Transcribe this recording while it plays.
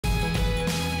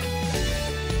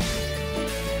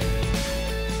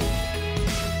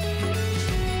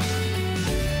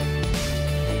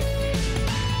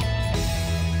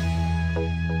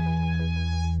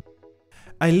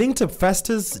I linked up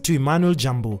Festus to Emmanuel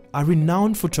Jambo, a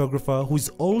renowned photographer who is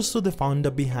also the founder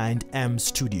behind M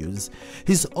Studios.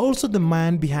 He's also the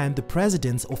man behind the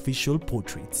president's official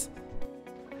portraits.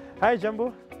 Hi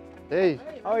Jambo. Hey.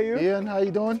 How are you? Ian, how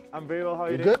you doing? I'm very well. How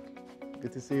are you doing? Good?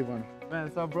 Good to see you, man.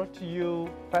 Man, so I brought to you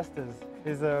Festus.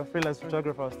 He's a freelance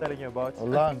photographer I was telling you about.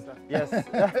 Olan. Yes.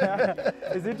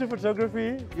 He's into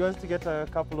photography. He wants to get a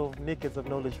couple of nuggets of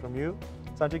knowledge from you.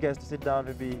 So I want you guys to sit down,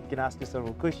 maybe you can ask you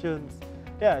several questions.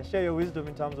 Yeah, share your wisdom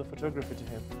in terms of photography to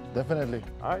him. Definitely.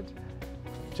 All right.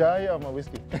 Chai or my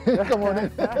whiskey? Come on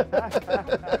in.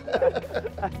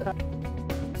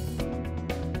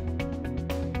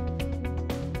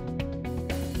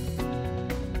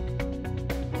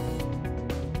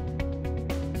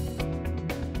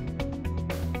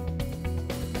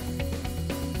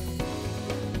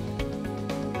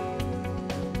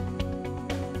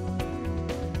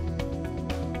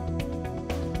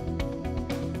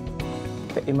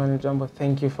 Emmanuel Jambo,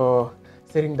 thank you for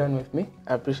sitting down with me.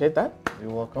 I appreciate that.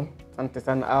 You're welcome.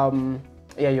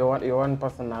 Yeah, you're one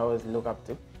person I always look up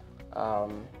to.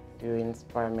 You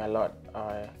inspire me a lot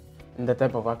in the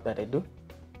type of work that I do.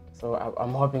 So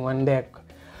I'm hoping one day,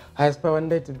 I aspire one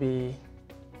day to be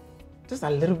just a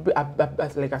little bit,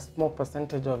 like a small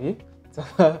percentage of you. So,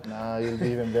 nah, you'll be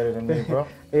even better than me, bro.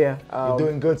 Yeah. You're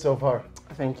doing good so far.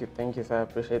 Thank you, sir. I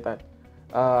appreciate that.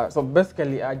 So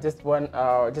basically, I just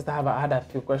had a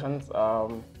few questions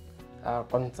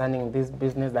concerning this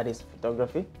business that is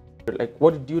photography. Like,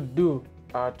 what did you do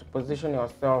to position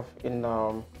yourself in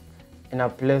a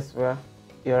place where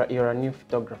you're a new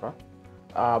photographer,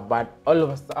 but not all of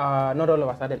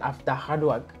a sudden, after hard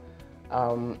work,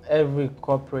 every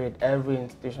corporate, every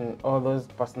institution, all those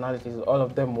personalities, all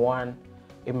of them want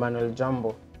Emmanuel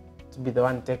Jambo to be the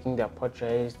one taking their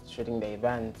portraits, shooting the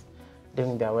events,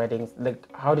 doing their weddings. Like,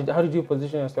 how did you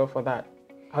position yourself for that?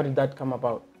 How did that come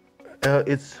about?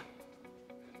 It's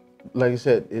like you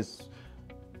said, it's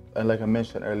like I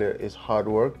mentioned earlier, it's hard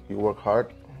work. You work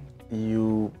hard.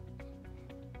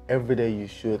 Every day you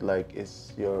shoot like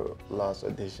it's your last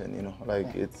audition, you know,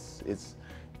 like it's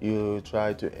you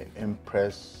try to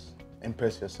impress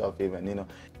yourself even, you know.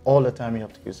 All the time you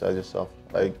have to criticize yourself.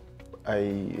 Like,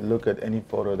 I look at any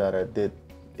photo that I did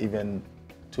even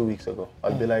 2 weeks ago,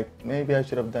 I'll be like, maybe I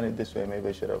should have done it this way, maybe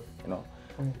I should have, you know,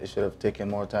 it should have taken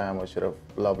more time, or should have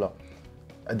blah blah.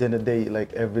 At the end of the day,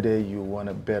 like, every day you want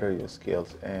to better your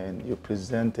skills, and you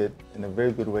present it in a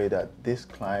very good way that this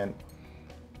client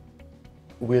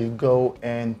will go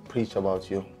and preach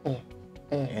about you.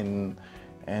 And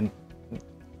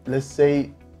let's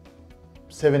say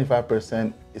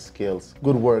 75% is skills,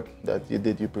 good work that you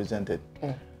did, you presented.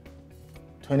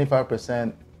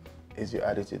 25% is your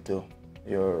attitude too.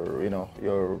 Your, you know,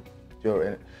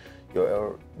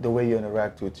 the way you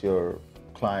interact with your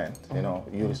client. You know,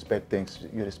 you respect things,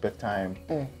 you respect time.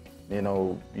 You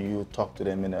know, you talk to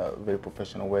them in a very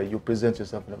professional way. You present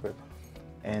yourself in a very,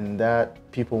 and that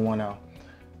people wanna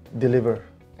deliver.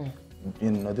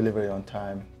 You know, deliver on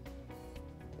time.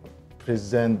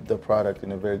 Present the product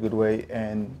in a very good way,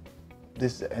 and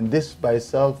this by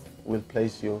itself will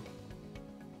place you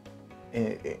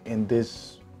in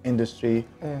this industry.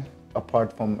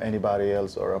 Apart from anybody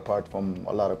else, or apart from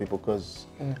a lot of people, because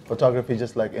photography,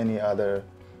 just like any other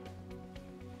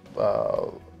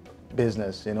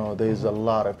business, you know, there's a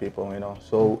lot of people, you know.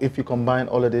 So if you combine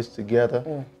all of this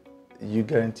together, you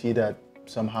guarantee that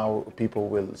somehow people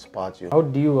will spot you. How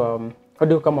do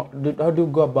you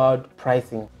go about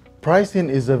pricing? Pricing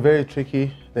is a very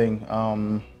tricky thing.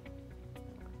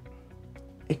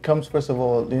 It comes, first of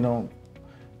all, you know,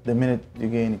 the minute you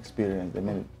gain experience, the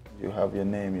minute you have your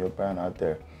name, your brand out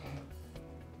there.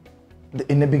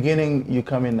 In the beginning, you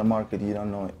come in the market, you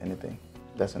don't know anything.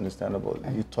 That's understandable.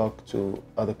 You talk to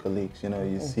other colleagues, you know,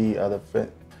 you see other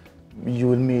friends. You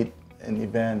will meet in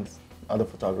events, other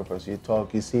photographers. You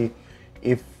talk, you see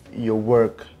if your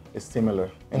work is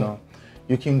similar, you know.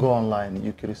 You can go online,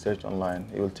 you can research online.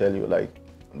 It will tell you, like,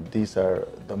 these are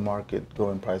the market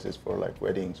going prices for, like,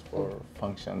 weddings, for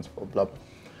functions, for blah, blah.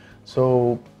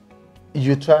 So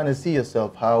you're trying to see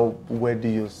yourself, where do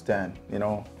you stand, you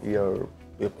know, your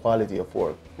quality of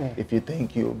work. If you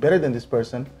think you're better than this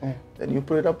person, then you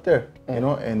put it up there, you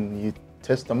know, and you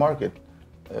test the market.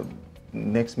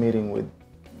 Next meeting with,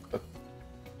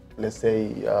 let's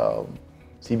say,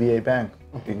 CBA Bank,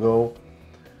 you go,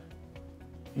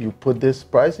 you put these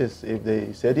prices. If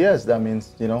they said yes, that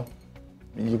means, you know,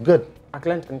 you're good. A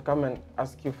client can come and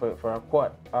ask you for a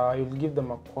quote. You'll give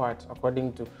them a quote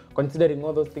according to, considering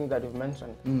all those things that you've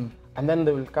mentioned. And then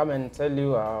they will come and tell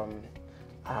you,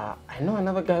 I know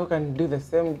another guy who can do the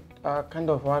same kind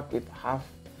of work with half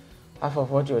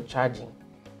of what you're charging.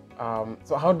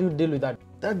 So how do you deal with that?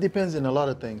 That depends on a lot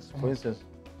of things. For instance,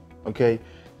 okay,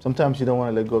 sometimes you don't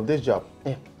want to let go of this job.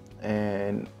 Yeah.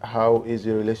 And how is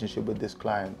your relationship with this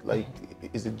client? Like,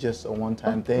 is it just a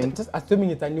one-time thing? Just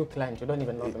assuming it's a new client, you don't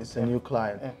even know them. It's a new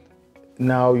client. Yeah.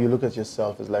 Now you look at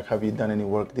yourself as like, have you done any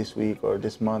work this week or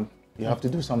this month? You have to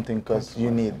do something because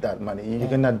you need that money. You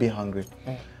cannot be hungry.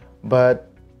 But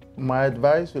my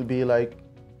advice will be like,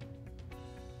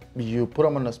 you put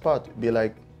them on the spot. Be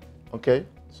like, okay,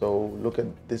 so look at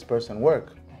this person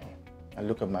work and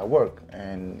look at my work.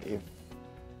 And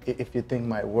if you think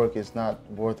my work is not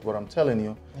worth what I'm telling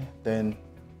you, then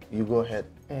you go ahead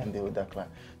and deal with that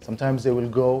client. Sometimes they will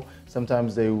go,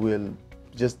 sometimes they will,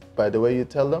 just by the way you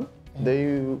tell them, they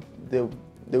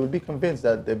will be convinced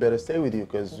that they better stay with you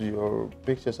because your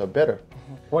pictures are better.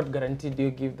 What guarantee do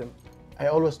you give them? I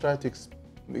always try to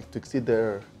exceed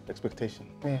their expectation.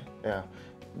 Yeah.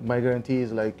 My guarantee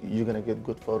is like, you're gonna get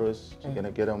good photos, you're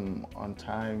gonna get them on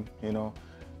time, you know.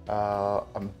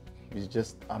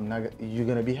 You're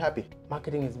gonna be happy.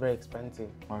 Marketing is very expensive.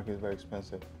 Marketing is very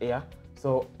expensive. Yeah.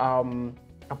 So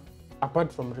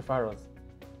apart from referrals,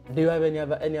 do you have any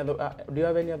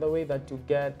other way that you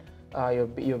get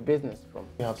your business from?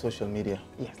 We have social media.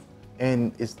 Yes.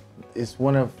 And it's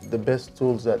one of the best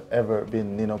tools that ever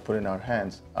been put in our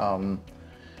hands.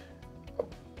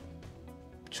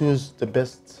 Choose the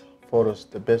best photos,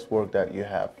 the best work that you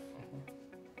have,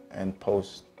 and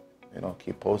post.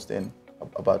 Keep posting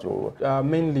about your work.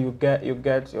 Mainly, you get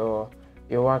your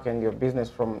work and your business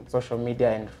from social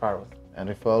media and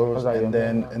referrals.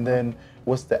 And then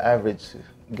what's the average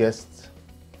guest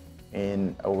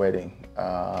in a wedding?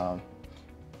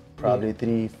 Probably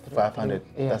 300-500.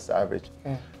 Yeah. That's the average.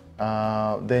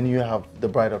 Then you have the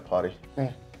bridal party.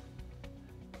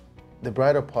 The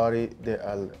bridal party, they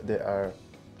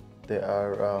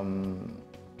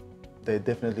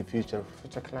definitely future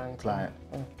client.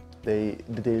 They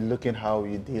look at how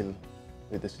you deal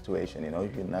with the situation.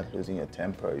 You're not losing your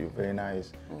temper. You're very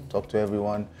nice. Talk to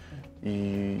everyone.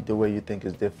 The way you think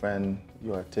is different.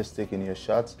 You're artistic in your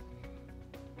shots.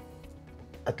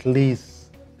 At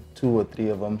least 2 or 3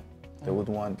 of them, they would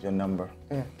want your number.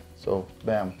 So,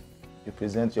 bam, you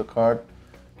present your card.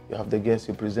 You have the guests.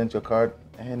 You present your card,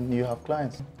 and you have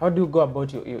clients. How do you go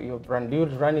about your brand? Do you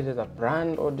run it as a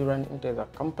brand, or do you run it as a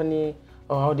company,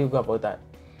 or how do you go about that?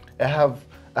 I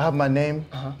have my name,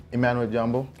 Emmanuel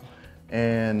Jambo,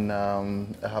 and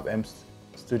I have M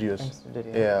Studios.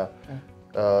 Yeah.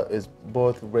 It's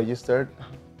both registered,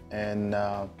 and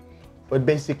but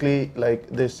basically, like,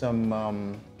 there's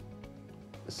some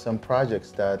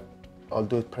projects that I'll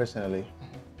do it personally.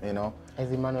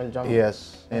 As Emmanuel Jambo.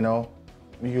 Yes. You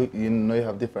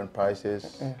have different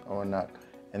prices or not,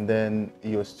 and then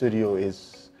your studio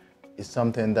is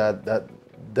something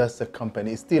that's a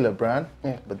company. It's still a brand,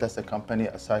 but that's a company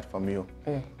aside from you.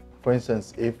 For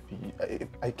instance, if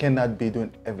I cannot be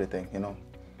doing everything,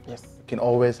 Yes. you can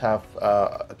always have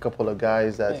a couple of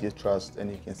guys that you trust and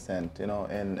you can send,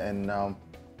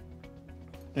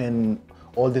 and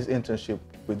all this internship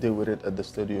we do with it at the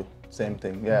studio. Same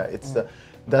thing. Yeah, it's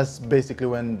that's basically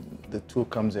when the two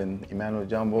comes in, Emmanuel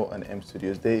Jambo and M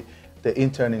Studios. They're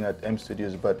interning at M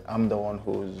Studios, but I'm the one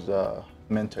who's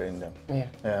mentoring them.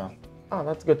 Yeah. Oh,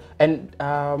 that's good. And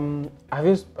have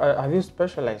you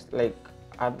specialized? Like,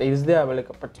 is there like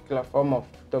a particular form of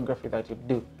photography that you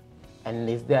do? And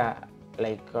is there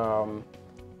like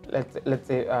let's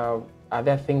say are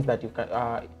there things that you can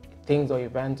things or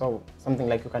events or something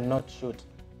like you cannot shoot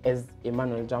as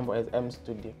Emmanuel Jambo, as M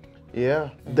Studio? Yeah,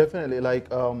 definitely. Like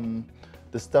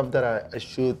the stuff that I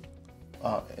shoot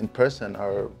in person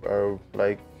are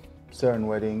like certain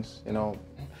weddings, and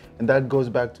that goes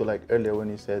back to like earlier when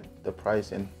you said the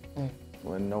pricing,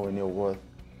 when knowing your worth.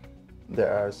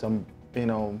 There are some,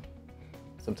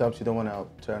 sometimes you don't want to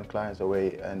turn clients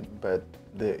away, but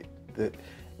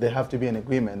they have to be an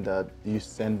agreement that you're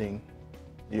sending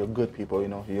your good people,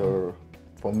 you're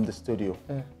from the studio.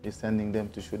 You're sending them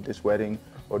to shoot this wedding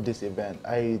or this event.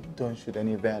 I don't shoot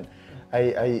any event.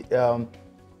 I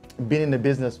been in the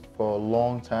business for a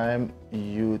long time.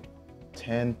 You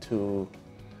tend to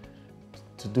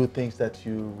do things that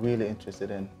you're really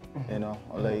interested in.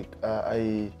 Like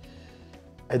I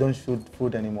don't shoot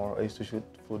food anymore. I used to shoot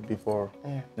food before.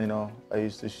 I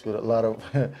used to shoot a lot of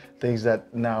things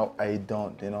that now I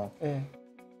don't.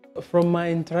 From my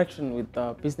interaction with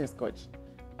the business coach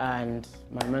and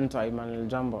my mentor Emmanuel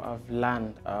Jambo, I've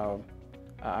learned a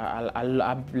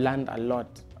lot.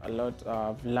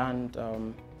 I've learned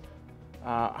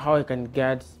how I can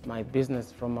get my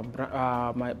business from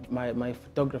my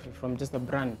photography from just a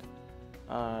brand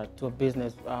to a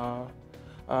business.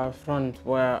 front,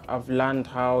 where I've learned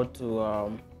how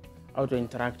to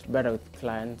interact better with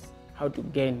clients, how to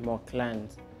gain more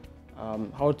clients,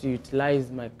 how to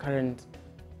utilize my current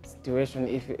situation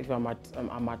if I'm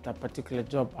at a particular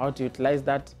job, how to utilize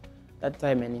that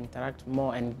time and interact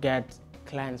more and get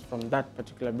clients from that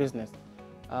particular business.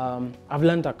 I've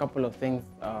learned a couple of things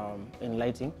in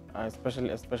lighting, especially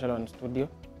on studio,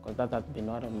 because that has been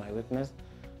one of my weakness.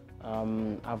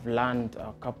 I've learned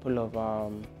a couple of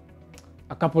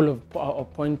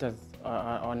pointers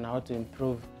on how to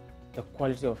improve the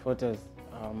quality of photos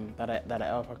that I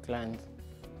offer clients.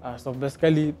 So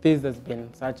basically, this has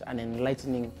been such an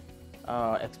enlightening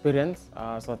experience.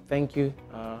 So thank you,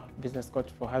 business coach,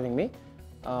 for having me.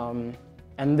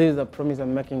 And this is a promise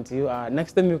I'm making to you.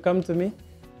 Next time you come to me,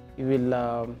 you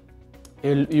will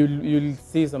you'll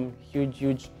see some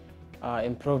huge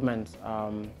improvements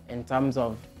in terms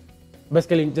of,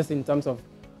 basically just in terms of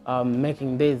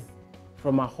making this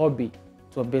from a hobby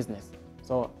to a business.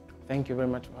 So thank you very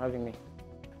much for having me.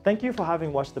 Thank you for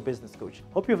having watched The Business Coach.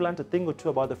 Hope you've learned a thing or two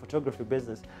about the photography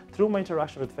business through my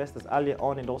interaction with Festus earlier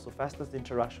on, and also Festus'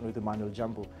 interaction with Emmanuel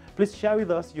Jambo. Please share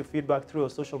with us your feedback through our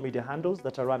social media handles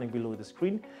that are running below the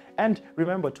screen. And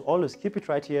remember to always keep it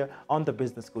right here on The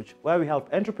Business Coach, where we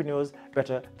help entrepreneurs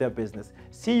better their business.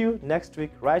 See you next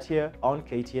week right here on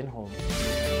KTN Home.